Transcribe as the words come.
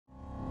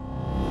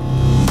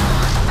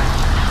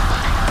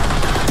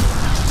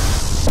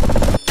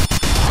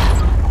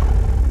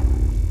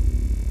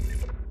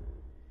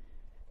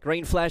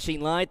Green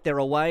flashing light, they're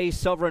away.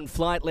 Sovereign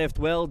Flight left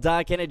well.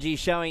 Dark Energy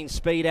showing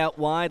speed out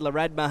wide.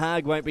 Larad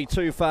Mahag won't be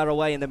too far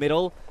away in the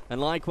middle.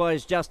 And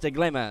likewise, Just a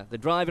Glimmer. The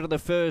driver to the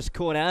first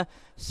corner.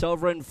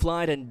 Sovereign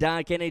Flight and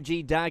Dark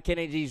Energy. Dark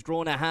Energy's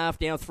drawn a half,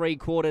 now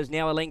 3/4,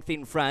 now a length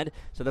in front.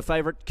 So the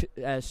favourite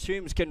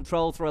assumes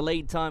control through a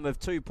lead time of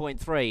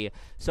 2.3.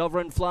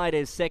 Sovereign Flight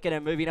is second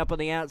and moving up on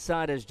the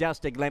outside as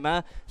Just a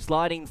Glimmer.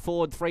 Sliding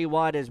forward 3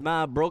 wide as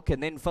Marbrook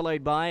and then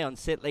followed by, on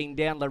settling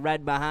down,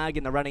 Larad Mahag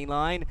in the running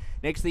line.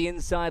 Next the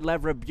inside,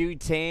 Lavra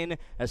Butan,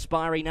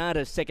 Aspiring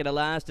Artist second to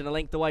last, and a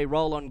length away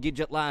Roll on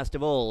Gidget last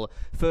of all.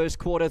 First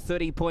quarter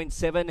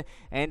 30.7,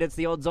 and it's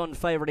the odds-on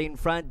favourite in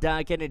front.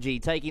 Dark Energy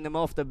taking them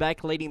off the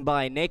back, leading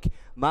by a neck.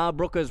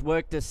 Marbrook has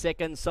worked a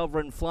second.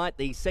 Sovereign Flight,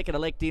 the second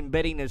elect in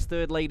betting, as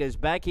third leaders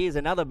back. Here's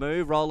another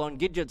move. Roll on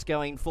Gidget's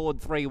going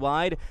forward 3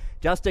 wide.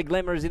 Just a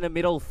Glimmer is in the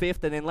middle,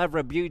 5th, and then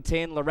Lavra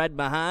Butan, Larad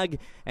Mahag,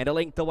 and a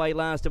length away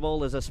last of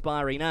all is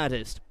Aspiring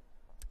Artist.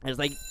 As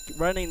they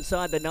run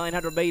inside the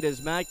 900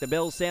 metres mark, the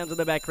bell sounds in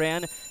the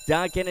background.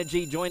 Dark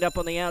Energy joined up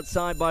on the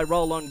outside by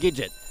Roll on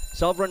Gidget.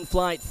 Sovereign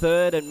Flight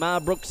third, and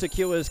Marbrook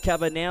secures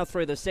cover now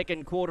through the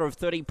second quarter of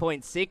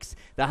 30.6,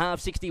 the half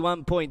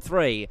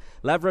 61.3.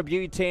 Lavra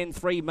Butan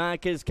 3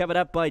 markers covered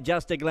up by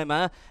Just a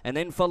Glimmer, and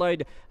then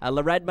followed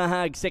Larad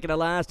Mahag second to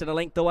last, and a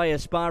length away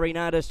Aspiring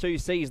Artist, who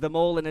sees them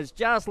all and has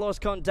just lost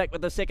contact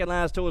with the second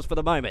last horse for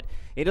the moment.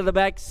 Into the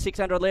back,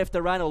 600 left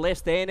to run or less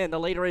than, and the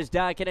leader is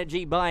Dark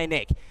Energy by a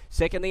neck.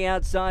 Second the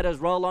outside as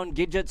Roll on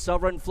Gidget.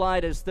 Sovereign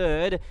Flight is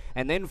third,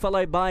 and then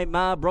followed by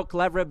Marbrook,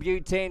 Lavra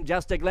Butan,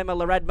 Just a Glimmer,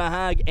 Larad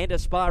Mahag and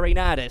Aspiring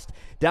Artist.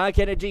 Dark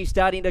Energy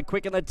starting to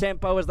quicken the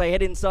tempo as they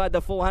head inside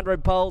the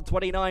 400 pole.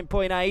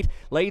 29.8,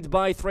 leads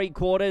by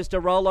 3/4 to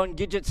Roll on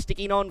Gidget,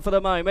 sticking on for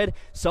the moment.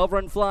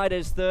 Sovereign Flight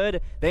is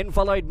third, then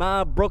followed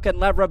Marbrook and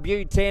Lavra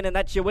Butan, and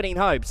that's your winning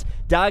hopes.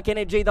 Dark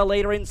Energy the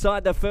leader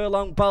inside the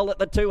furlong pole at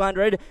the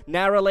 200,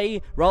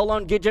 narrowly. Roll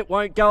on Gidget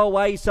won't go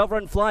away.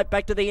 Sovereign Flight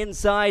back to the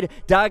inside.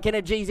 Dark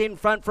Energy's in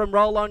front from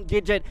Roll on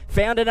Gidget.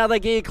 Found another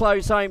gear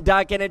close home.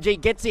 Dark Energy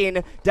gets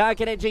in. Dark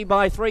Energy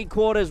by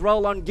 3/4.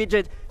 Roll on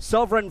Gidget.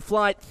 Sovereign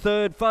Flight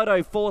third,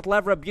 Photo fourth,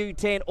 Lavra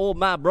Butan or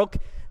Marbrook.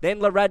 Then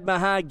Larad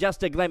Mahag,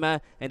 Just a Glimmer,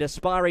 and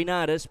Aspiring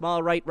Artist.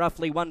 Mile rate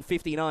roughly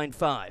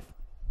 159.5.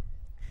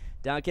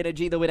 Dark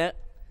Energy the winner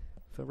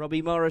for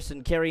Robbie Morris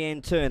and Kerry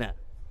Ann Turner.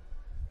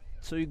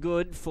 Too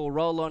good for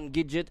Roll on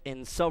Gidget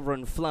and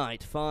Sovereign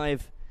Flight.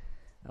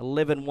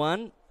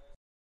 5-11-1.